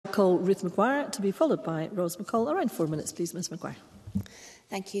call Ruth Maguire, to be followed by Rose McCall. Around 4 minutes, please, Ms Maguire.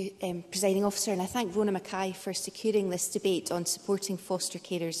 Thank you, Presiding Officer, and I thank Rona Mackay for securing this debate on supporting foster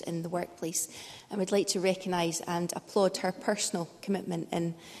carers in the workplace. I would like to recognise and applaud her personal commitment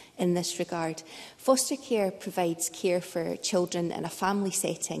in this regard. Foster care provides care for children in a family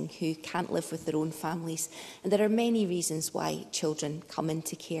setting who can't live with their own families, and there are many reasons why children come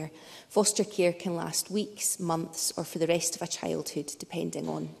into care. Foster care can last weeks, months, or for the rest of a childhood, depending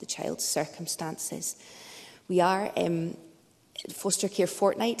on the child's circumstances. Foster Care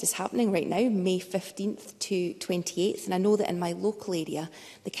Fortnight is happening right now, May 15th to 28th, and I know that in my local area,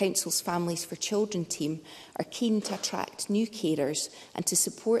 the Council's Families for Children team are keen to attract new carers, and to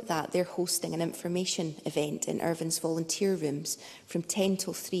support that, they're hosting an information event in Irvin's volunteer rooms from 10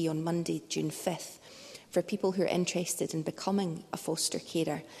 till 3 on Monday, June 5th. For people who are interested in becoming a foster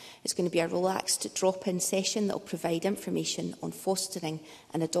carer, it's going to be a relaxed drop-in session that will provide information on fostering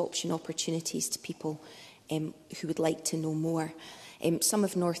and adoption opportunities to people who would like to know more. Some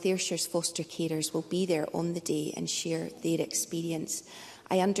of North Ayrshire's foster carers will be there on the day and share their experience.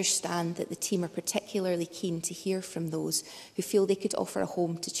 I understand that the team are particularly keen to hear from those who feel they could offer a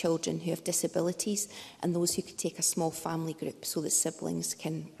home to children who have disabilities and those who could take a small family group so that siblings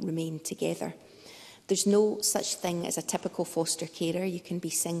can remain together. There's no such thing as a typical foster carer. You can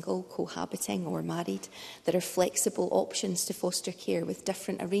be single, cohabiting or married. There are flexible options to foster care with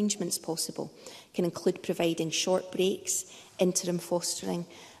different arrangements possible. It can include providing short breaks, interim fostering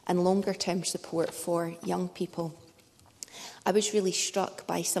and longer-term support for young people. I was really struck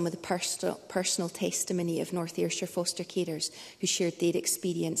by some of the personal testimony of North Ayrshire foster carers who shared their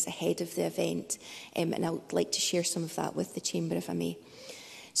experience ahead of the event, and I would like to share some of that with the Chamber if I may.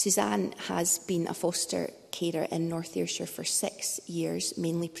 Suzanne has been a foster carer in North Ayrshire for 6 years,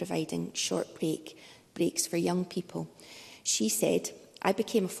 mainly providing short breaks for young people. She said, "I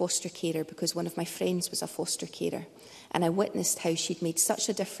became a foster carer because one of my friends was a foster carer, and I witnessed how she'd made such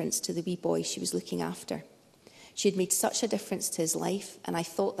a difference to the wee boy she was looking after. She had made such a difference to his life, and I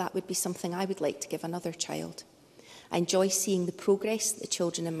thought that would be something I would like to give another child. I enjoy seeing the progress that the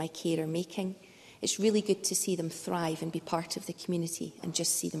children in my care are making. It's really good to see them thrive and be part of the community and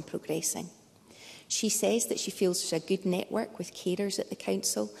just see them progressing." She says that she feels there's a good network with carers at the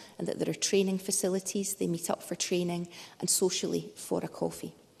council and that there are training facilities, they meet up for training and socially for a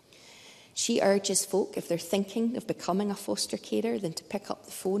coffee. She urges folk, if they're thinking of becoming a foster carer, then to pick up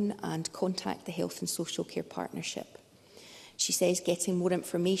the phone and contact the Health and Social Care Partnership. She says getting more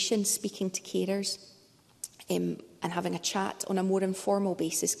information, speaking to carers and having a chat on a more informal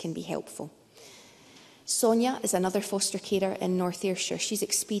basis can be helpful. Sonia is another foster carer in North Ayrshire. She's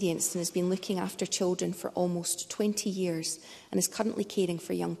experienced and has been looking after children for almost 20 years and is currently caring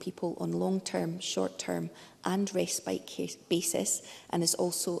for young people on long-term, short-term and respite basis, and is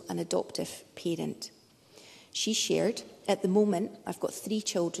also an adoptive parent. She shared, "At the moment, I've got 3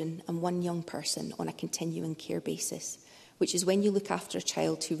 children and 1 young person on a continuing care basis, which is when you look after a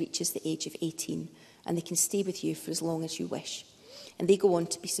child who reaches the age of 18 and they can stay with you for as long as you wish. And they go on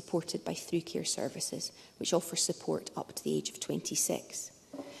to be supported by Through Care Services, which offer support up to the age of 26.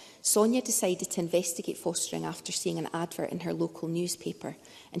 Sonia decided to investigate fostering after seeing an advert in her local newspaper,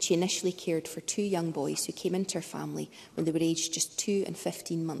 and she initially cared for 2 young boys who came into her family when they were aged just 2 and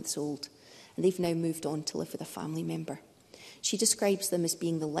 15 months old, and they've now moved on to live with a family member. She describes them as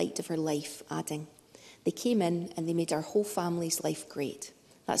being the light of her life, adding, "They came in and they made our whole family's life great.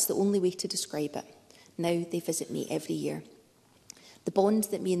 That's the only way to describe it. Now they visit me every year. The bond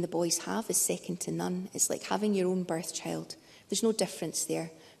that me and the boys have is second to none. It's like having your own birth child. There's no difference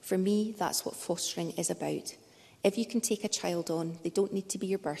there. For me, that's what fostering is about. If you can take a child on, they don't need to be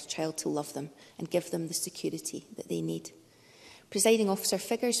your birth child to love them and give them the security that they need." Presiding Officer,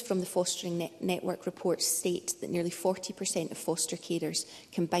 figures from the Fostering Network report state that nearly 40% of foster carers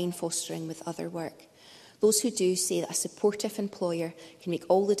combine fostering with other work. Those who do say that a supportive employer can make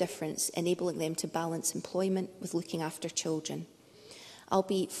all the difference, enabling them to balance employment with looking after children. I'll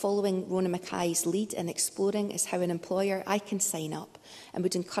be following Rona Mackay's lead in exploring as how an employer I can sign up, and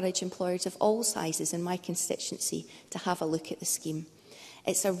would encourage employers of all sizes in my constituency to have a look at the scheme.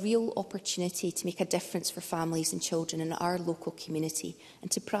 It's a real opportunity to make a difference for families and children in our local community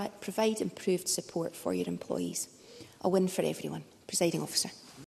and to provide improved support for your employees. A win for everyone. Presiding Officer.